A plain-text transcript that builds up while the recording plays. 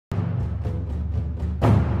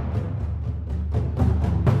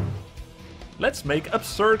Let's make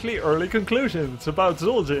absurdly early conclusions about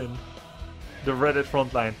Zul'jin. The Reddit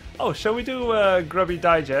frontline. Oh, shall we do Grubby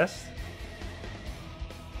Digest?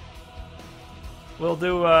 We'll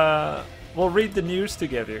do, we'll read the news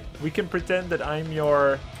together. We can pretend that I'm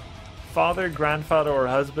your father, grandfather, or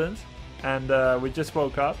husband, and we just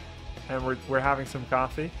woke up, and we're having some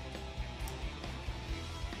coffee,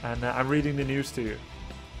 and I'm reading the news to you.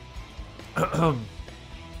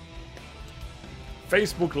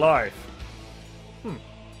 Facebook Live.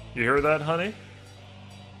 You hear that, honey?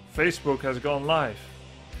 Facebook has gone live.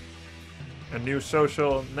 A new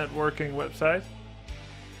social networking website.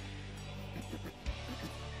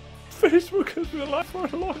 Facebook has been live for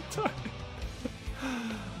a long time.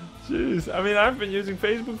 Jeez, I mean, I've been using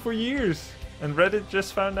Facebook for years, and Reddit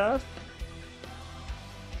just found out.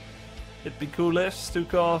 It'd be cool if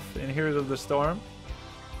Stukov in Heroes of the Storm.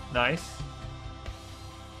 Nice.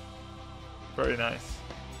 Very nice.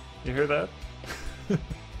 You hear that?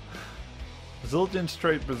 Zul'jin's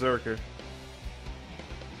trait Berserker.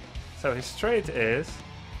 So his trait is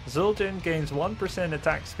Zul'jin gains 1%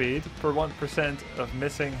 attack speed per 1% of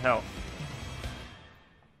missing health.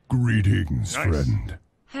 Greetings, Nice. friend.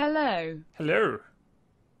 Hello. Hello.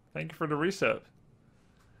 Thank you for the resub.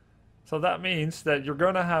 So that means that you're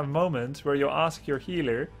gonna have moments where you'll ask your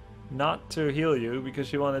healer not to heal you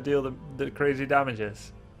because you want to deal the crazy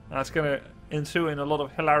damages. That's gonna ensue in a lot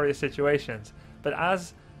of hilarious situations. But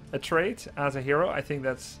as a trait, as a hero, I think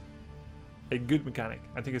that's a good mechanic.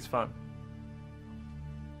 I think it's fun.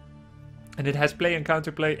 And it has play and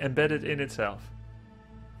counterplay embedded in itself.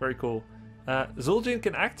 Very cool. Zul'jin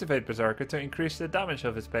can activate Berserker to increase the damage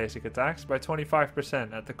of its basic attacks by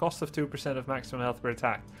 25% at the cost of 2% of maximum health per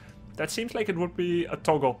attack. That seems like it would be a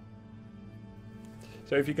toggle.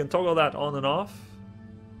 So if you can toggle that on and off,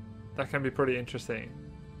 that can be pretty interesting.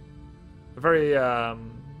 A very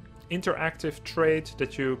interactive trait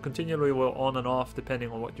that you continually will on and off depending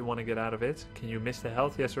on what you want to get out of it. Can you miss the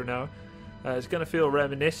health, yes or no? It's going to feel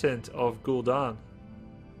reminiscent of Gul'dan.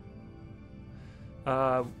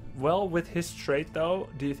 Well, with his trait though,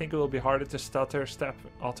 do you think it will be harder to stutter step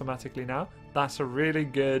automatically now? That's a really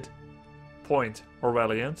good point,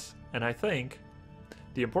 Orwellians. And I think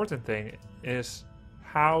the important thing is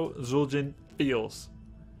how Zul'jin feels.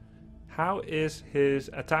 How is his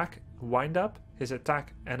attack wind up, his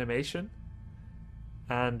attack animation,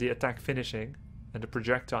 and the attack finishing, and the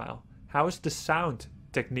projectile? How is the sound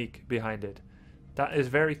technique behind it? That is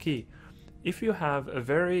very key. If you have a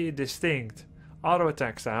very distinct auto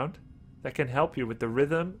attack sound, that can help you with the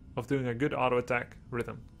rhythm of doing a good auto attack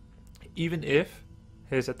rhythm, even if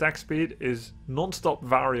his attack speed is non-stop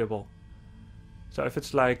variable. So if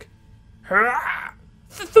it's like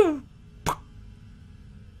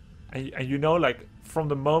and you know, like from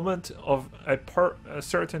the moment of a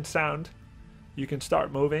certain sound you can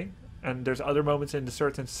start moving, and there's other moments in the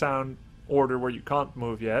certain sound order where you can't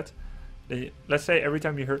move yet. Let's say every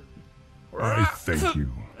time you hear I thank you.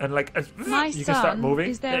 and like My you can start son,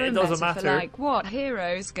 moving, is there it a doesn't metaphor matter. like what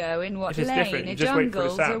heroes go in what If it's different, lane, you in just wait for the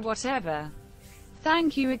jungles or sound. whatever?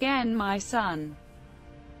 Thank you again, my son.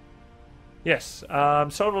 Yes,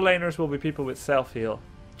 solo laners will be people with self-heal,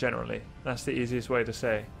 generally. That's the easiest way to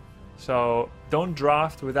say. So don't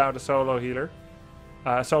draft without a solo healer,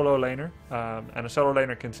 solo laner, and a solo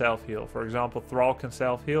laner can self-heal. For example, Thrall can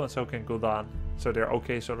self-heal and so can Gul'dan. So they're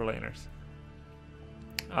okay solo laners.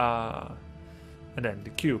 And then the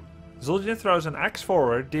Q. Zul'jin throws an axe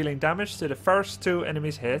forward, dealing damage to the first 2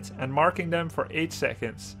 enemies hit and marking them for 8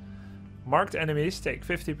 seconds. Marked enemies take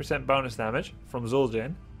 50% bonus damage from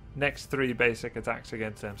Zul'jin, next 3 basic attacks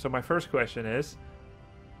against them. So my first question is,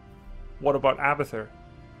 what about Abathur?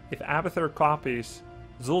 If Abathur copies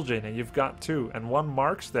Zul'jin and you've got 2 and 1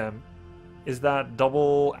 marks them, is that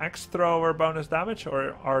double axe thrower bonus damage,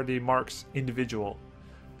 or are the marks individual?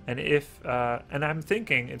 And if and I'm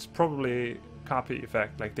thinking it's probably copy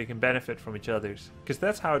effect, like they can benefit from each other's, because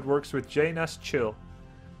that's how it works with Jaina's chill.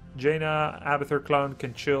 Jaina Abathur clone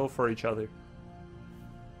can chill for each other.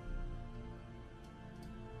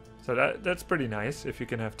 So that's pretty nice if you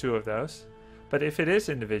can have 2 of those. But if it is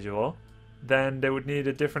individual, then they would need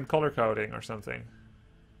a different color coding or something.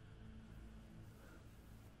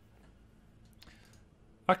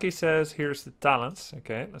 Aki says, here's the talents.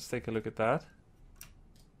 Okay, let's take a look at that.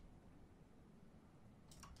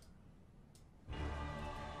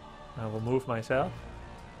 I will move myself.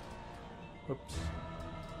 Oops.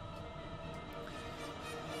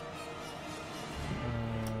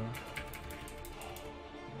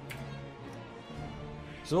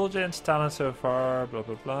 Zul'jin's talent so far, blah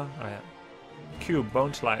blah blah. Oh yeah. Cube,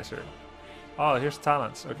 Bone Slicer. Oh, here's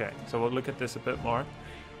talents. Okay, so we'll look at this a bit more.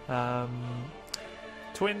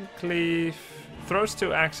 Twin Cleave throws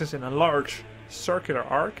 2 axes in a large circular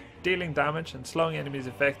arc, dealing damage and slowing enemies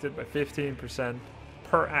affected by 15%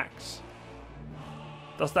 per axe.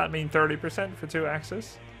 Does that mean 30% for 2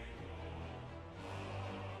 axes?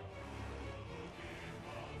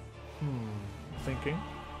 Thinking.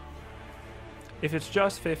 If it's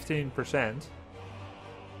just 15%,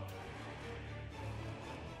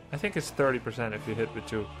 I think it's 30% if you hit with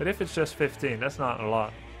 2. But if it's just 15, that's not a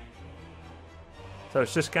lot. So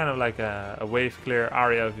it's just kind of like a wave clear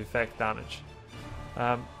area of effect damage.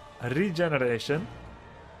 Regeneration.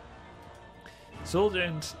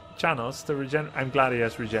 Zul'jin's channels to regen. I'm glad he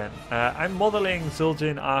has regen. I'm modeling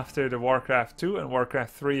Zul'jin after the Warcraft 2 and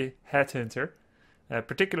Warcraft 3 Headhunter.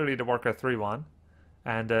 Particularly the Warcraft 3 one.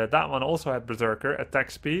 And that one also had Berserker, attack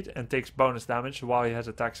speed, and takes bonus damage while he has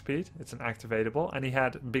attack speed. It's an activatable, and he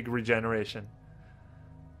had big regeneration.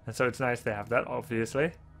 And so it's nice to have that,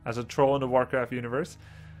 obviously, as a troll in the Warcraft universe.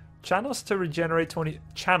 Channels to regenerate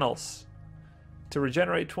 25%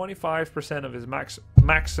 of his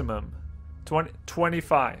maximum.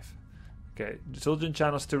 25. Okay, Zul'jin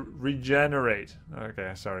channels to regenerate.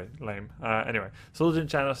 Okay, sorry, lame. Anyway, Zul'jin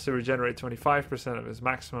channels to regenerate 25% of his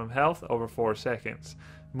maximum health over 4 seconds.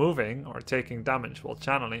 Moving or taking damage while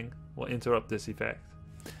channeling will interrupt this effect.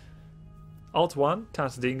 Alt 1,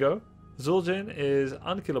 Dingo. Zul'jin is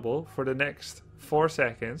unkillable for the next 4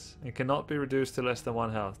 seconds and cannot be reduced to less than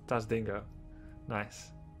 1 health. Dingo.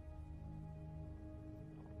 Nice.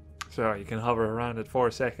 So you can hover around at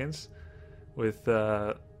 4 seconds with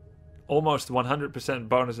almost 100%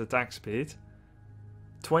 bonus attack speed,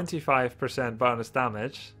 25% bonus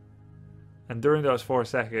damage, and during those 4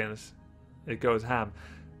 seconds it goes ham.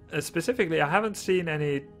 Specifically, I haven't seen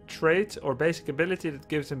any trait or basic ability that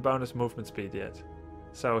gives him bonus movement speed yet.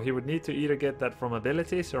 So he would need to either get that from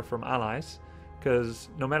abilities or from allies, because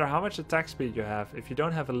no matter how much attack speed you have, if you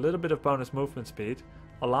don't have a little bit of bonus movement speed,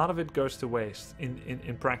 a lot of it goes to waste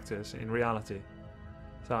in practice, in reality.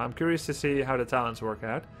 So I'm curious to see how the talents work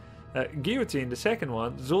out. Guillotine, the second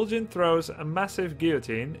one. Zul'jin throws a massive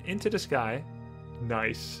guillotine into the sky.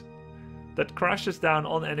 Nice. That crashes down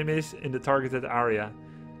on enemies in the targeted area.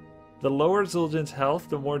 The lower Zul'jin's health,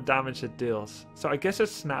 the more damage it deals. So I guess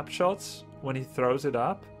it's snapshots when he throws it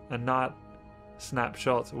up, and not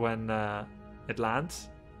snapshot when it lands.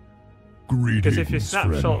 Because if you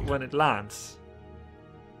snapshot when it lands,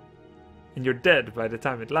 and you're dead by the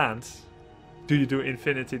time it lands, do you do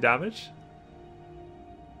infinity damage?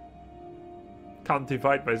 Can't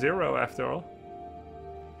divide by 0 after all.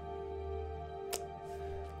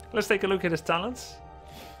 Let's take a look at his talents.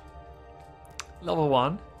 Level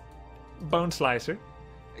 1. Bone Slicer.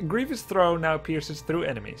 Grievous Throw now pierces through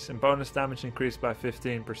enemies and bonus damage increased by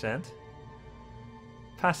 15%.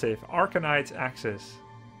 Passive. Arcanite Axis.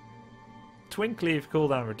 Twin Cleave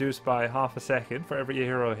cooldown reduced by half a second for every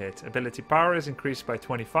hero hit. Ability power is increased by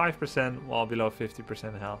 25% while below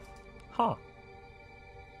 50% health. Huh.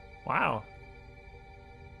 Wow.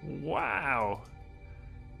 Wow.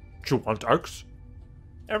 Do you want X?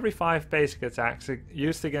 Every 5 basic attacks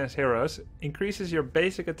used against heroes increases your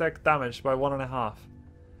basic attack damage by 1.5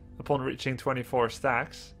 upon reaching 24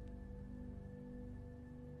 stacks.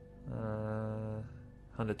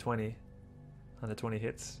 120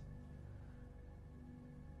 hits.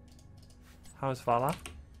 How's Vala?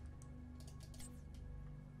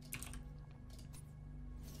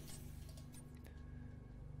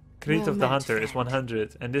 Crit of the Hunter is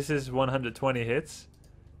 100, and this is 120 hits.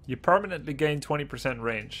 You permanently gain 20%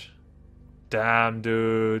 range. Damn,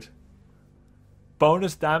 dude.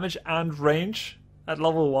 Bonus damage and range at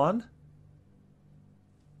level 1?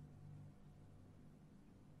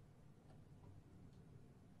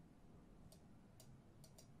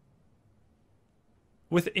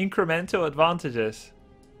 With incremental advantages.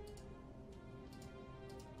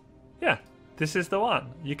 Yeah, this is the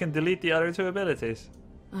one. You can delete the other 2 abilities.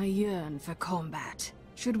 I yearn for combat.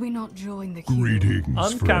 Should we not join the queue? Greetings,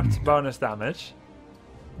 Uncapped friend. bonus damage.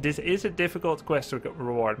 This is a difficult quest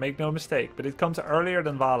reward, make no mistake, but it comes earlier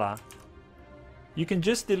than Vala. You can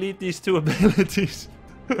just delete these 2 abilities.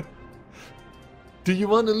 Do you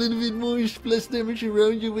want a little bit more splash damage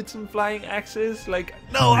around you with some flying axes? Like,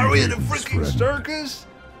 no, are we in a freaking circus?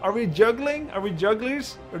 Are we juggling? Are we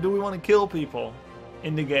jugglers? Or do we want to kill people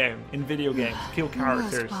in the game, in video games? Kill The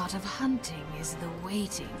worst characters. part of hunting is the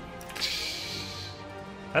waiting.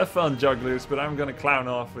 Have fun, jugglers, but I'm gonna clown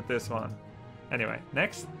off with this one. Anyway,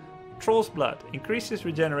 next. Troll's Blood. Increases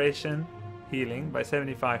regeneration, healing by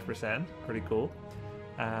 75%. Pretty cool.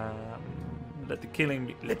 Let the killing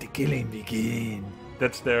begin.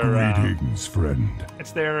 That's their... Greetings, friend.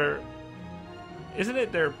 it's their Isn't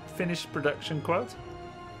it their finished production quote?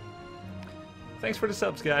 Thanks for the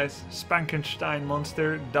subs, guys. Spankenstein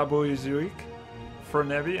Monster, W Zuik,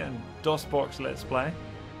 Fornebi, and DOSBox Let's Play.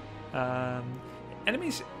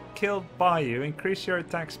 Enemies killed by you increase your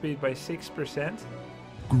attack speed by 6%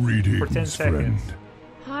 Greetings, for 10 seconds. friend.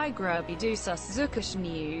 Hi Grubby, du sus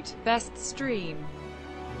Zuckerschneud. Best stream.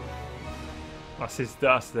 Was is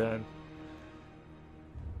das then?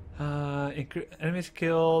 Enemies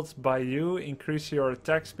killed by you increase your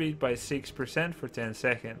attack speed by 6% for 10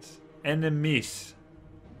 seconds. Enemies,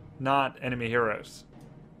 not enemy heroes.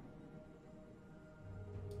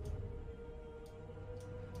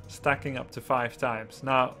 Stacking up to 5 times.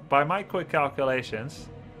 Now, by my quick calculations,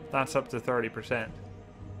 that's up to 30%.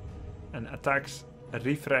 And attacks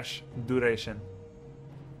refresh duration.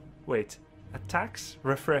 Wait, attacks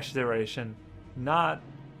refresh duration, not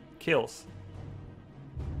kills.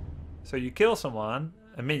 So you kill someone,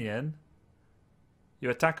 a minion, you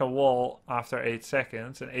attack a wall after 8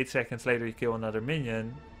 seconds, and 8 seconds later you kill another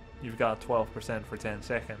minion, you've got 12% for 10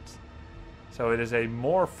 seconds. So it is a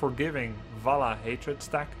more forgiving Vala hatred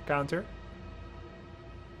stack counter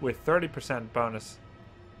with 30% bonus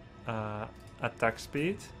attack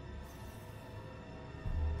speed.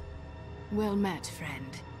 Well met, friend.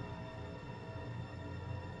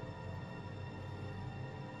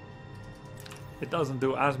 It doesn't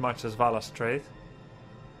do as much as Vala's trait.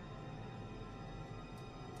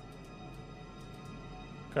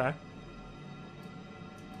 Okay.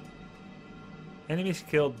 Enemies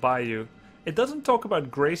killed by you. It doesn't talk about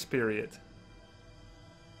grace period.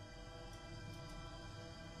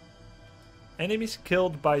 Enemies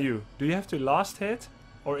killed by you. Do you have to last hit?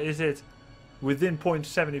 Or is it within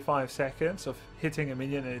 0.75 seconds of hitting a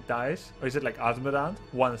minion and it dies? Or is it like Azmodan?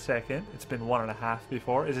 1 second. It's been 1.5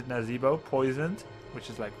 before. Is it Nazeebo? Poisoned? Which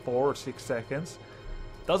is like 4 or 6 seconds.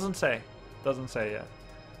 Doesn't say. Doesn't say yet.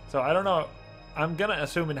 So I don't know. I'm gonna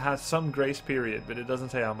assume it has some grace period, but it doesn't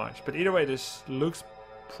say how much. But either way, this looks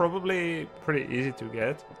probably pretty easy to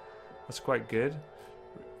get. That's quite good.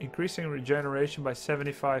 Increasing regeneration by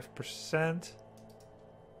 75%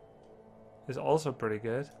 is also pretty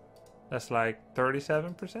good. That's like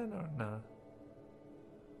 37% or no?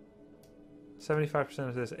 75%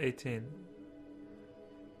 of this 18.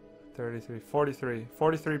 33, 43.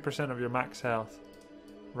 43% of your max health,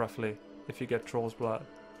 roughly, if you get Troll's Blood.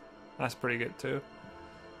 That's pretty good too.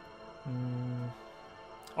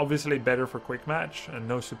 Obviously better for quick match and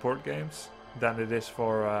no support games than it is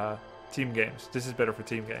for team games. This is better for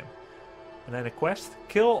team game. And then a quest: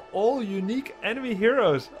 kill all unique enemy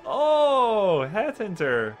heroes. Oh,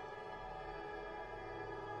 Headhunter.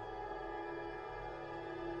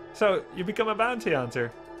 So you become a bounty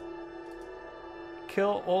hunter.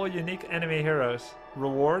 Kill all unique enemy heroes.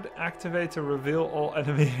 Reward: activate to reveal all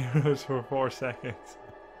enemy heroes for 4 seconds.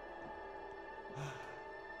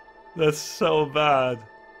 That's so bad.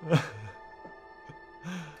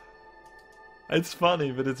 It's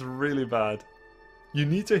funny, but it's really bad. You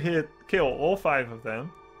need to kill all 5 of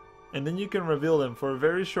them, and then you can reveal them for a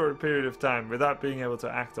very short period of time without being able to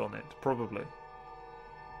act on it, probably.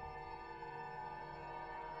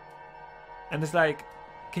 And it's like,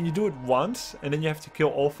 can you do it once, and then you have to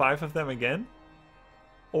kill all 5 of them again?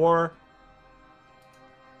 Or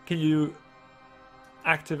can you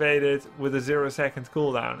activate it with a 0-second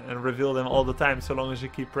cooldown and reveal them all the time so long as you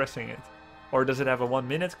keep pressing it? Or does it have a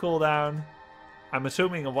 1-minute cooldown? I'm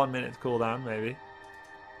assuming a 1-minute cooldown, maybe.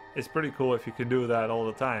 It's pretty cool if you can do that all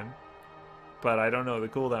the time. But I don't know the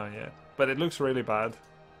cooldown yet. But it looks really bad.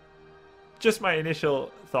 Just my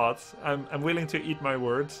initial thoughts. I'm willing to eat my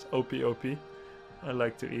words. OP. I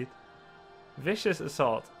like to eat. Vicious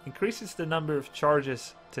Assault. Increases the number of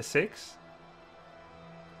charges to 6.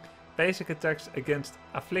 Basic attacks against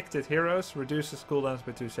afflicted heroes reduces cooldowns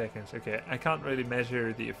by 2 seconds. Okay, I can't really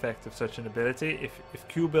measure the effect of such an ability. If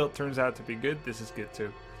Q build turns out to be good, this is good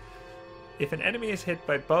too. If an enemy is hit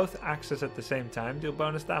by both axes at the same time, deal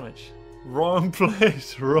bonus damage. Wrong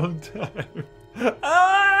place, wrong time.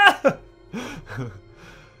 Ah!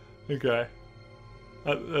 Okay,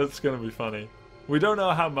 that's gonna be funny. We don't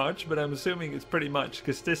know how much, but I'm assuming it's pretty much,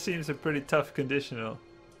 because this seems a pretty tough conditional.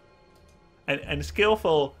 And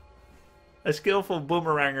skillful. A skillful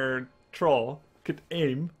boomeranger troll could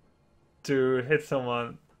aim to hit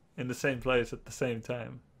someone in the same place at the same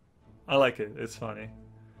time. I like it. It's funny.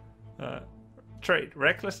 Trait: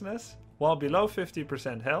 Recklessness. While below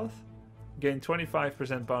 50% health, gain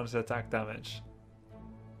 25% bonus attack damage.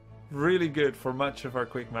 Really good for much of our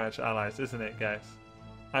quick match allies, isn't it, guys?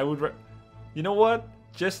 I would... You know what?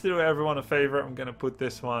 Just to do everyone a favor, I'm gonna put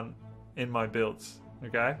this one in my builds.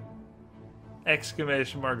 Okay?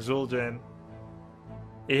 Exclamation mark Zul'jin.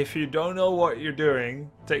 If you don't know what you're doing,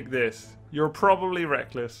 take this. You're probably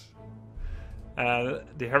reckless. The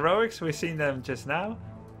heroics, we've seen them just now.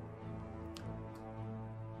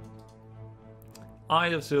 Eye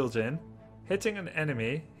of Zul'jin. Hitting an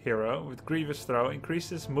enemy hero with Grievous Throw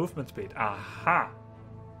increases movement speed. Aha!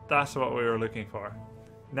 That's what we were looking for.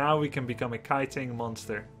 Now we can become a kiting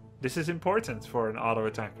monster. This is important for an auto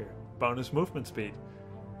attacker. Bonus movement speed.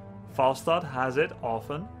 Falstad has it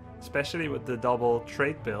often, especially with the double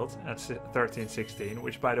trait build at 13-16,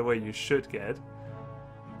 which by the way you should get.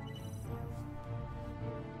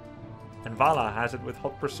 And Vala has it with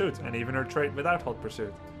Hot Pursuit, and even her trait without Hot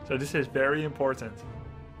Pursuit. So this is very important.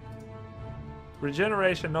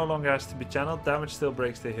 Regeneration no longer has to be channeled, damage still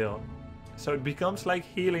breaks the heal. So it becomes like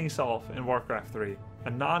Healing Salve in Warcraft 3. A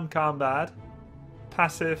non-combat,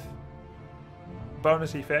 passive,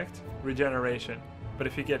 bonus effect, regeneration. But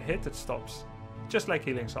if you get hit, it stops. Just like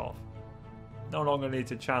Healing Salve. No longer need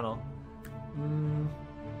to channel.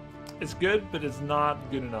 It's good, but it's not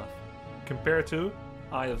good enough. Compared to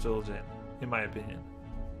Eye of Zul'jin, in my opinion.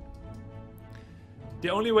 The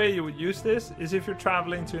only way you would use this is if you're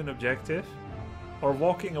traveling to an objective or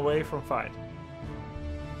walking away from fight.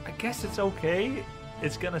 I guess it's okay.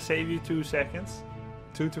 It's gonna save you 2 seconds.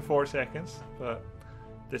 2 to 4 seconds, but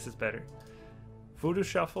this is better. Voodoo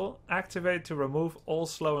Shuffle, activate to remove all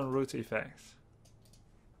slow and root effects.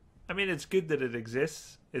 I mean, it's good that it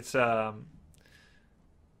exists. It's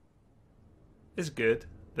good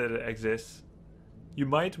that it exists. You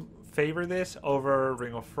might favor this over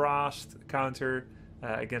Ring of Frost, counter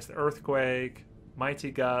against Earthquake,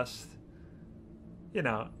 Mighty Gust. You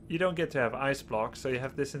know, you don't get to have Ice Block, so you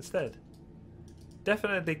have this instead.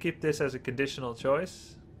 Definitely keep this as a conditional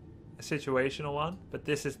choice, a situational one, but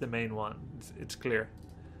this is the main one. It's clear.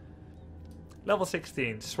 Level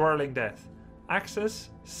 16, Swirling Death.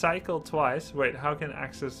 Axis, cycle twice. Wait, how can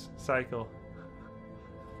Axis cycle?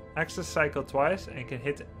 Axis cycle twice and can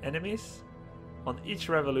hit enemies on each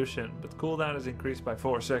revolution, but cooldown is increased by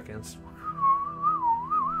 4 seconds.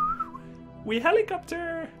 We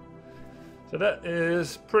helicopter! So that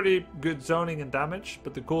is pretty good zoning and damage,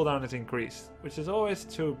 but the cooldown is increased, which is always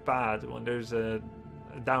too bad when there's a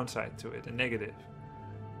downside to it, a negative.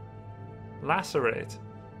 Lacerate.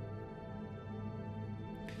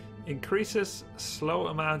 Increases slow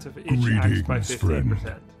amount of each axe by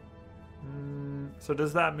 15%. So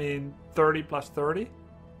does that mean 30 plus 30?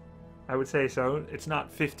 I would say so. It's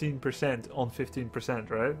not 15% on 15%,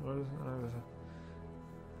 right?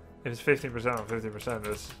 If it's 15% on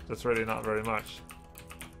 15%, that's really not very much.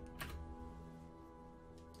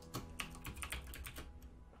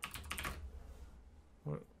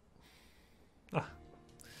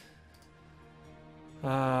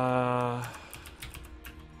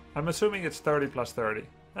 I'm assuming it's 30 plus 30.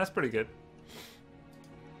 That's pretty good.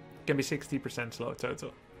 Can be 60% slow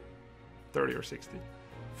total. 30 or 60.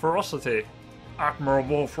 Ferocity.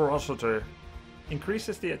 Admirable Ferocity.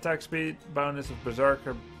 Increases the attack speed bonus of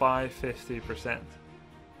Berserker by 50%.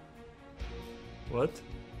 What?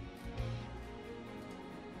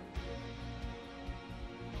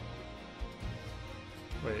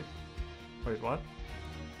 Wait, what?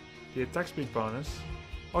 The attack speed bonus?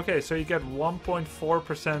 Okay, so you get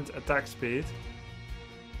 1.4% attack speed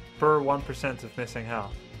per 1% of missing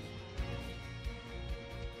health.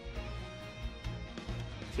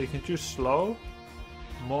 So you can choose slow,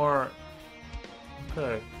 more...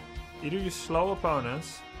 Okay. Either you slow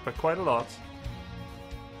opponents by quite a lot,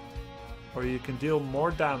 or you can deal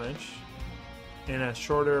more damage in a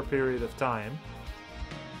shorter period of time,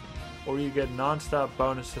 or you get non-stop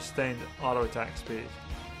bonus sustained auto attack speed.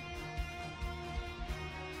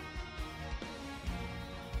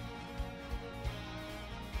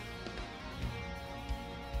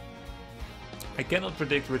 I cannot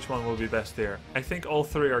predict which one will be best here. I think all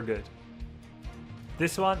three are good.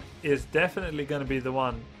 This one is definitely going to be the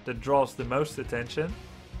one that draws the most attention,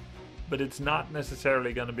 but it's not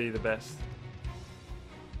necessarily going to be the best.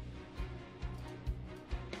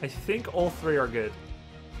 I think all three are good.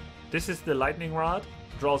 This is the Lightning Rod,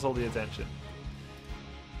 draws all the attention.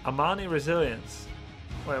 Amani Resilience.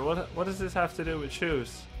 Wait, what does this have to do with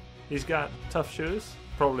shoes? He's got tough shoes,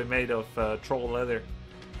 probably made of troll leather.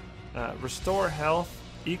 Restore health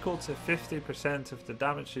equal to 50% of the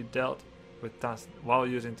damage he dealt with while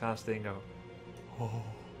using Tastingo. Oh,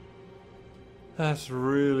 that's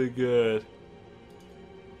really good.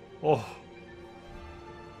 Oh,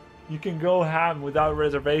 you can go ham without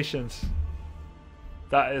reservations.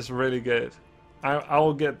 That is really good.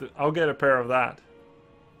 I'll get a pair of that.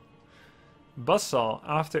 Buzzsaw.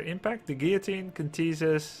 After impact, the guillotine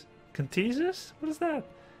conteases. What is that?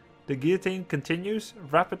 The guillotine continues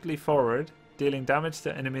rapidly forward, dealing damage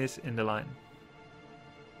to enemies in the line.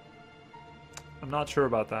 I'm not sure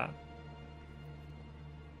about that.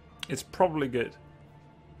 It's probably good.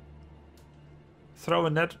 Throw a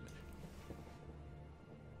net.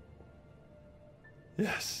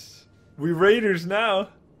 Yes. We raiders now.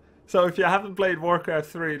 So if you haven't played Warcraft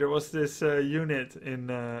 3, there was this unit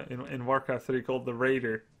in Warcraft 3 called the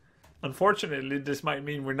Raider. Unfortunately, this might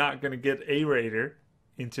mean we're not going to get a Raider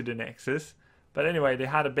into the Nexus. But anyway, they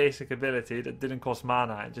had a basic ability that didn't cost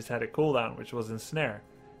mana. It just had a cooldown, which was Ensnare.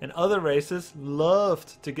 And other races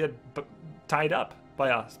loved to get tied up by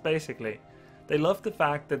us, basically. They loved the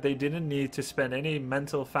fact that they didn't need to spend any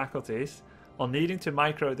mental faculties on needing to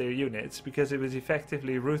micro their units because it was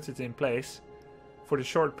effectively rooted in place for the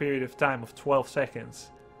short period of time of 12 seconds.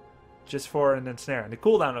 Just for an Ensnare. And the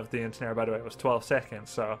cooldown of the Ensnare, by the way, was 12 seconds.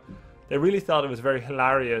 So they really thought it was very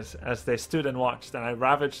hilarious as they stood and watched and I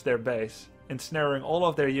ravaged their base, ensnaring all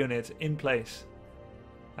of their units in place.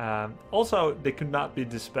 Also, they could not be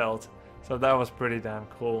dispelled, so that was pretty damn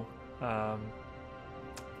cool.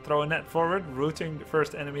 Throw a net forward, rooting the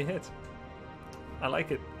first enemy hit. I like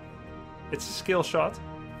it. It's a skill shot.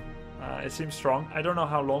 It seems strong. I don't know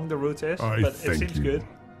how long the route is, but it seems good.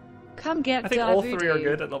 Come get I think all three are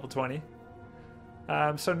good at level 20.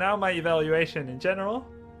 So now my evaluation in general.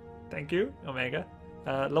 Thank you, Omega.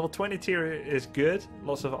 Level 20 tier is good.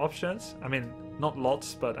 Lots of options. I mean, not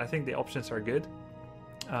lots, but I think the options are good.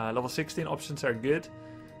 Level 16 options are good.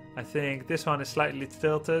 I think this one is slightly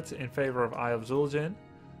tilted in favor of Eye of Zul'jin.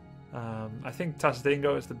 I think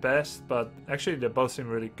Tasdingo is the best, but actually they both seem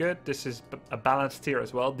really good. This is a balanced tier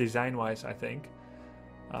as well, design-wise, I think.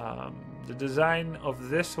 The design of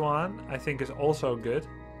this one, I think, is also good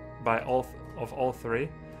by all three.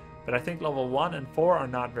 But I think level 1 and 4 are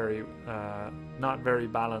not very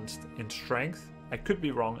balanced in strength. I could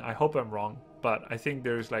be wrong. I hope I'm wrong. But I think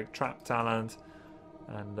there's like trap talent,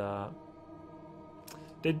 and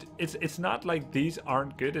it's not like these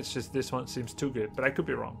aren't good. It's just this one seems too good. But I could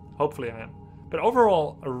be wrong. Hopefully I am. But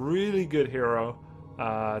overall, a really good hero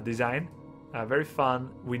design. Very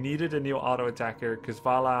fun. We needed a new auto attacker because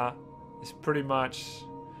Vala is pretty much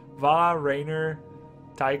Vala, Raynor,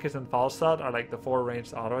 Tychus and Falstad are like the 4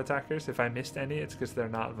 ranged auto attackers. If I missed any, it's because they're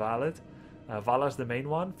not valid. Vala's the main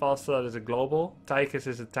one. Falstad is a global. Tychus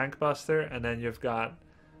is a tank buster, and then you've got,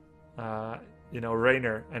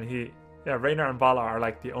 Raynor, and Raynor and Vala are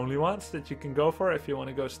like the only ones that you can go for if you want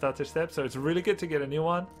to go stutter step. So it's really good to get a new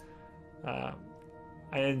one. I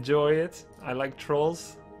enjoy it. I like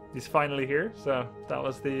trolls. He's finally here. So that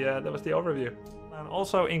was the overview. And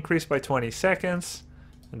also increased by 20 seconds.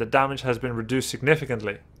 And the damage has been reduced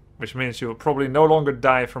significantly, which means you will probably no longer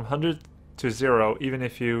die from 100 to 0, even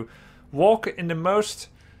if you walk in the most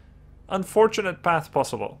unfortunate path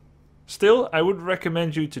possible. Still, I would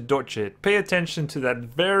recommend you to dodge it. Pay attention to that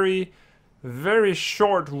very, very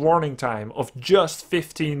short warning time of just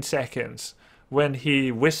 15 seconds when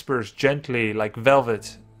he whispers gently like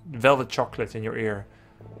velvet chocolate in your ear.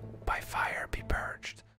 By fire, people.